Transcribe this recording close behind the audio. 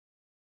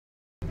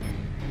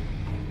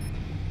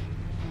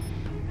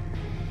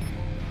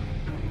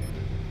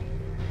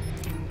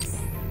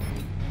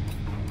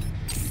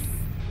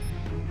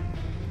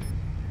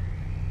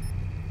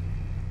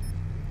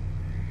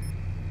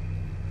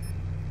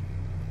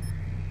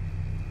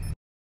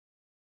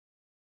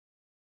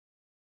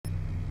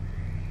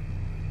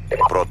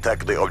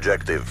Protect the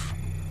objective.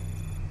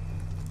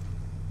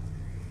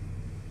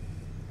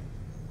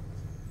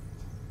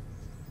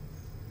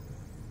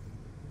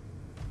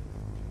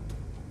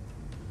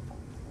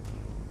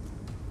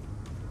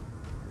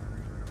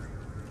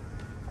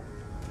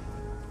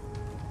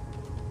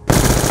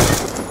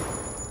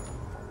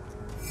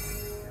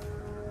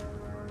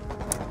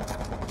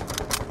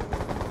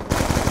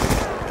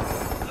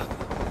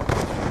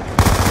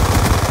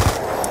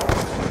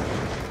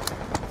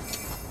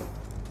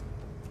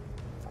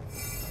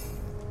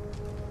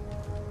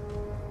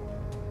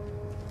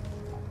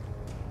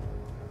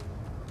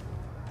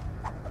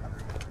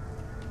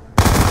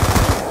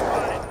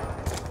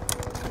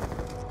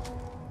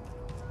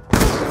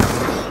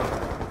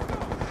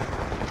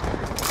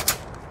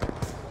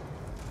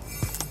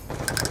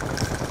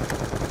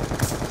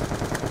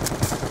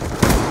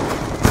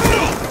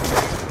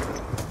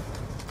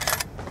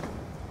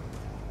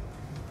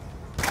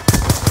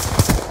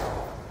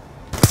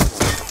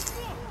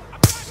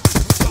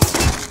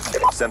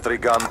 Sentry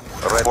gun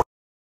ready.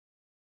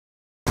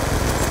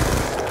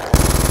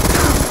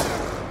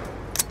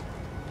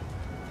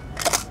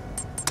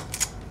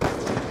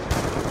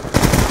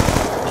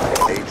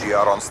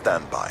 AGR on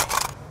standby.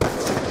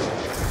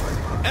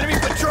 Enemy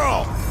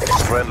patrol!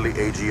 Friendly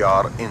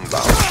AGR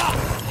inbound.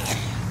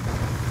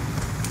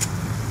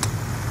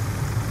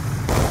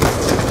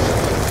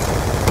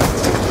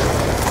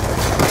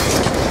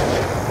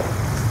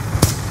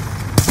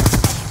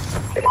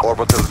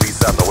 Orbital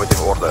VSAT awaiting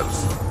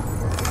orders.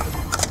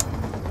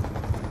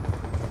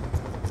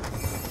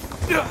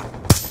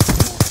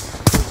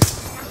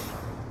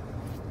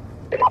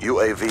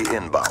 UAV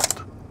inbound.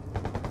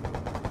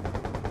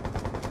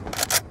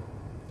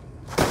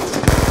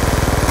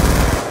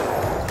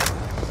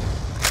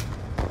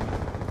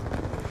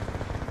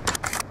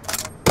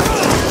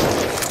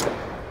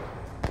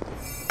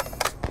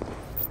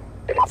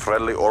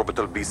 Friendly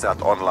orbital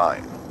VSAT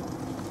online.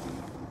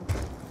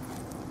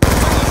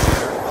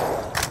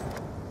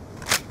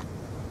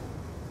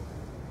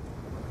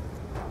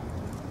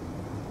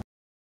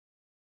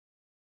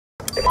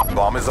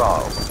 Bomb is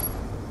armed.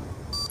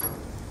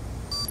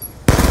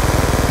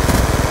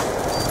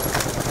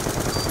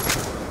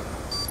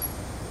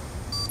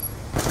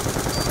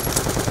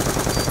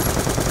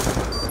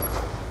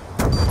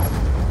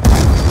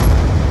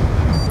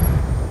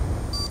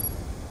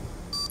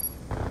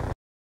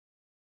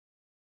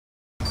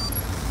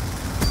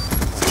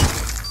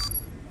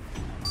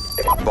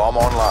 Bomb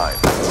online.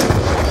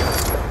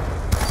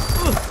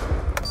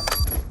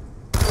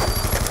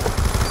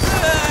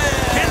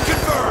 Can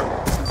confirm!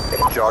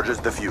 Charges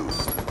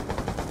defused.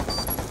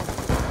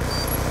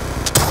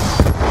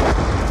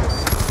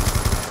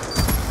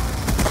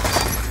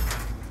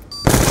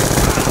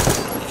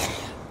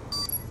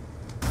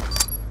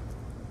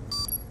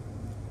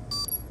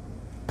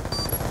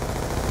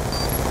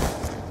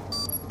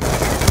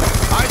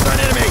 Eyes on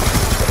enemy!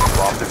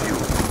 Bomb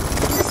defused.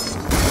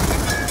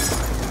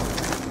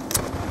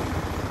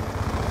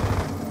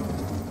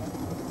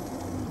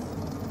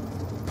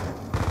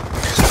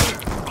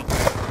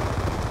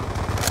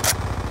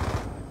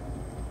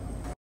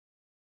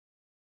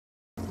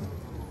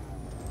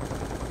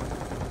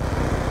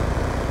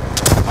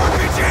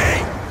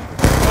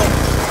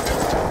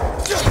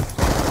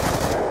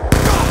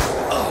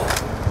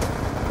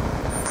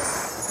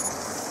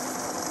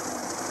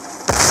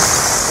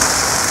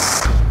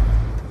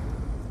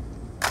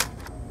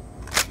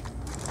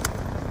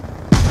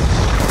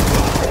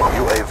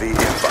 UAV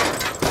inbound.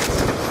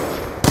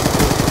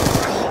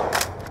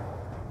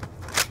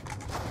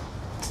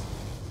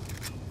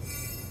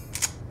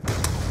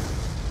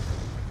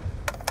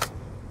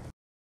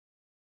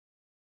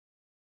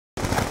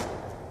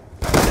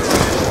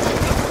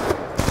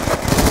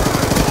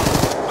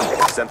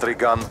 Sentry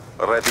gun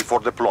ready for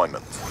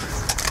deployment.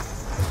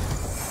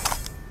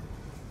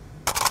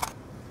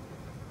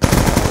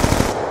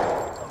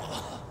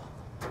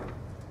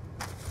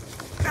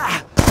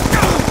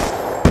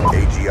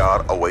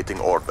 AGR awaiting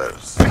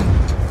orders.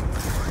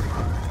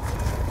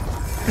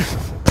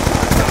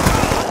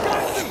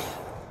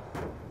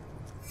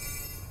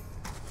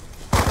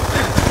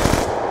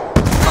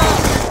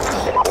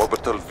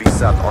 Orbital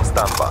VSAT on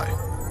standby.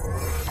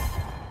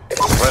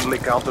 Friendly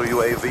counter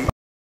UAV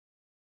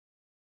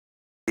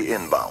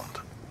inbound.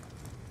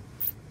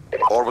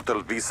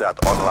 Orbital VSAT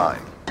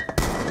online.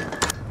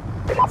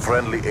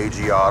 Friendly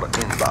AGR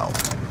inbound.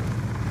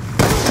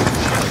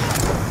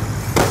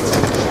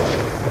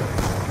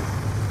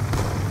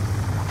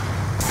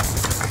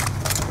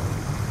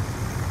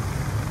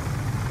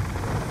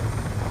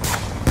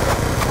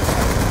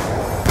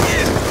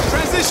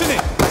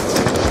 Transitioning!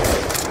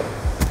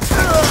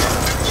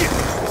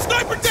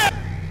 Sniper down!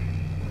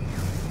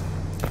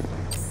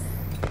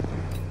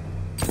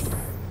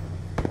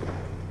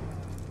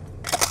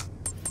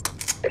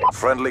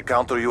 Friendly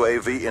counter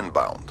UAV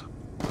inbound.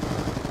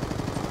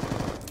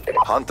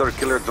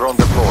 Hunter-killer drone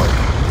deployed.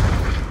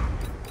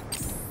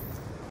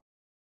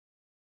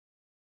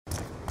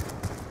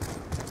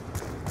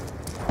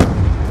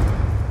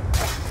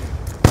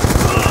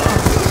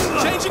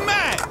 Changing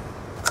mag!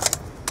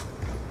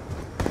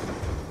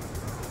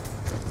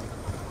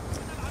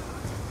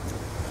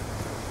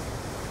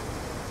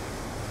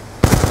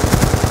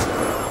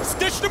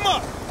 Finish them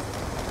up!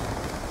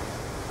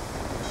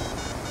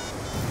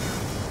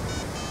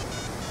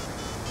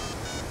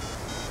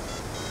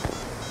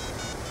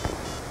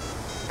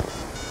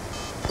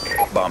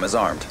 Bomb is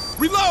armed.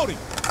 Reloading!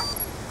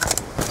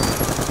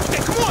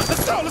 Okay, come on,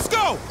 let's go, let's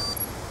go!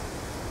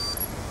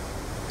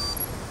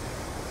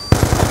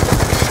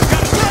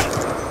 Got it, got it!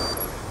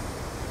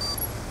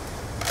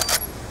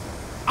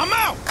 I'm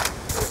out!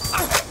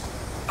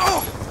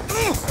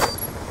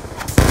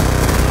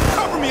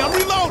 Cover me, I'm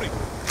reloading!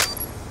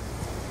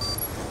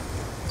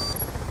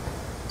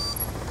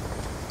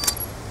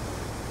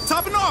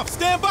 Topping off,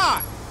 stand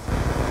by!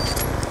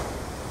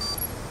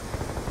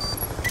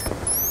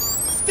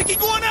 Sticky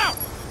going out!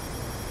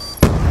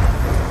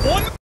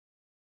 One.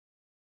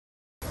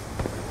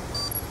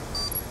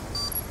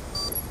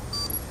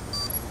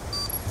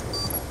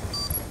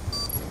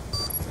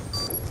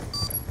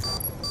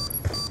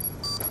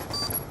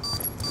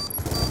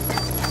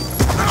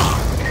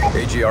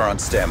 AGR on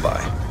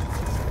standby.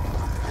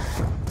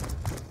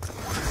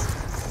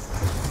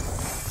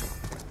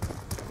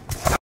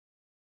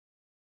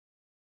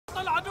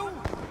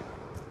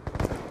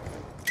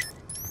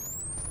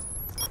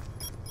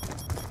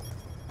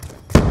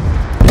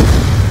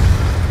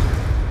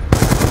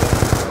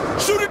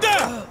 Shoot it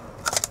down!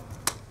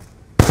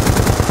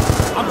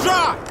 I'm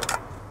dry!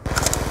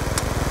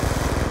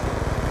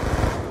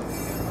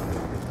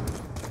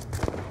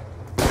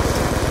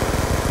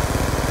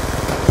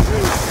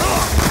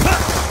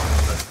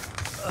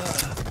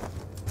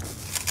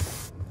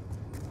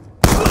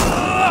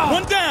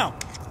 One down!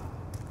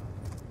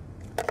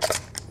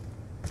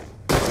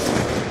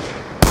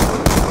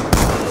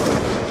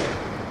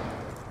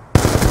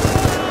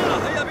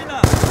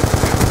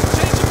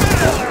 Change your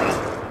man!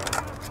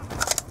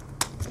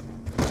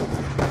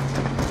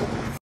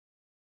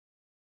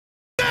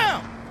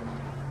 Down!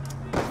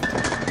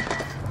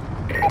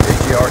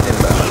 AGR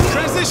inbound.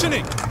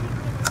 Transitioning!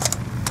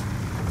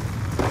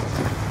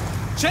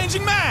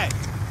 Changing mag!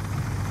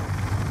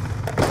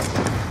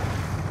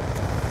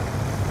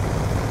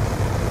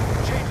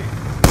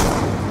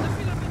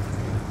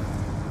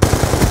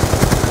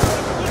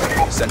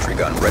 Sentry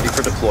gun ready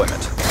for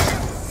deployment.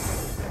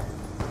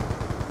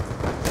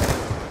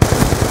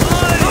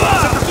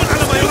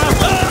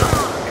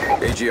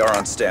 AGR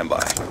on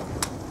standby.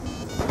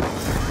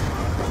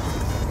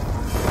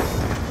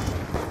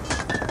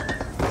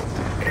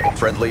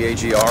 Friendly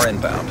AGR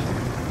inbound.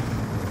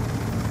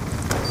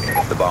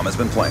 The bomb has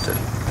been planted.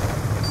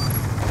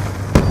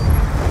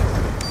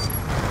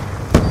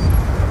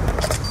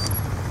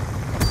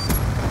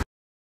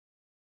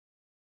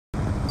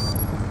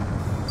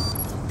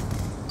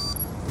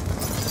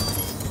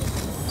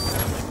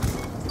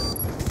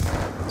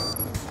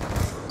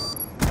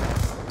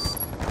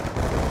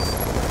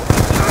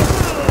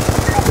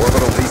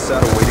 Orbital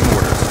VSAT awaiting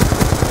orders.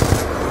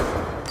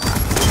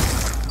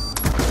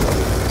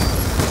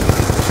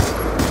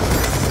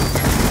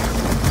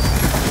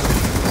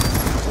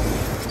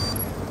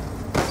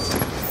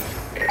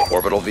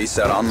 Orbital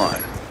VSAT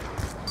online.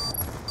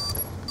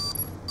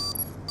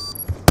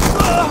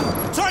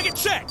 Target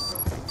check!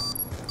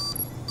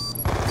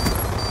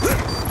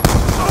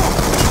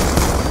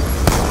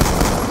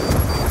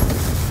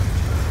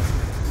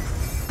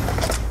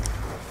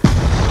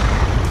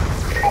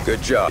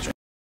 Good job.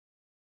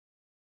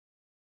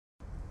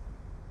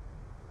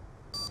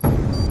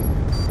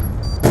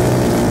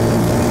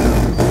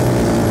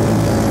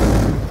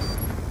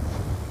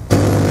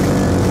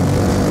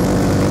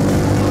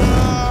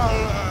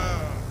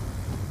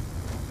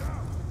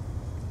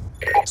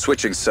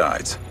 Switching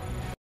sides.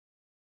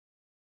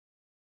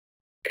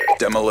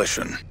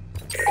 Demolition.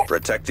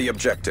 Protect the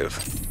objective.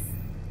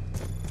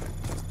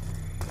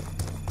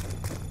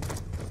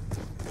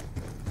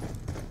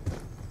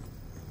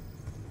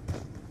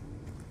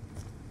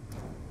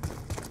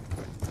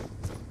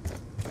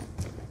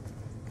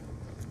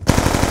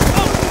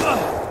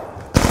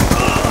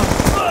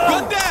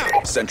 Gun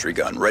down! Sentry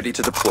gun ready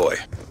to deploy.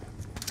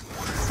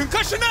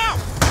 Concussion out!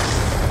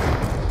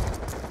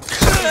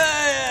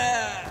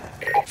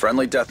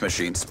 Friendly death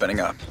machine spinning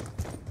up.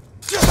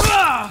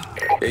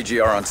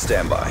 AGR on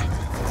standby.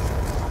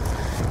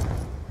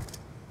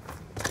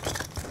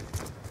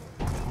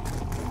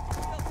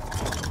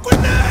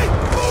 Grenade!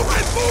 Move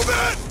it! Move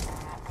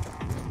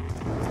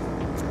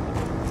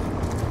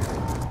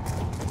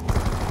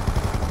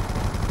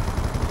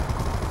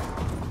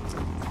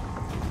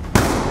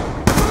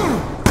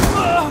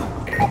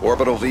it!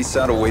 Orbital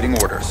VSAT awaiting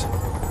orders.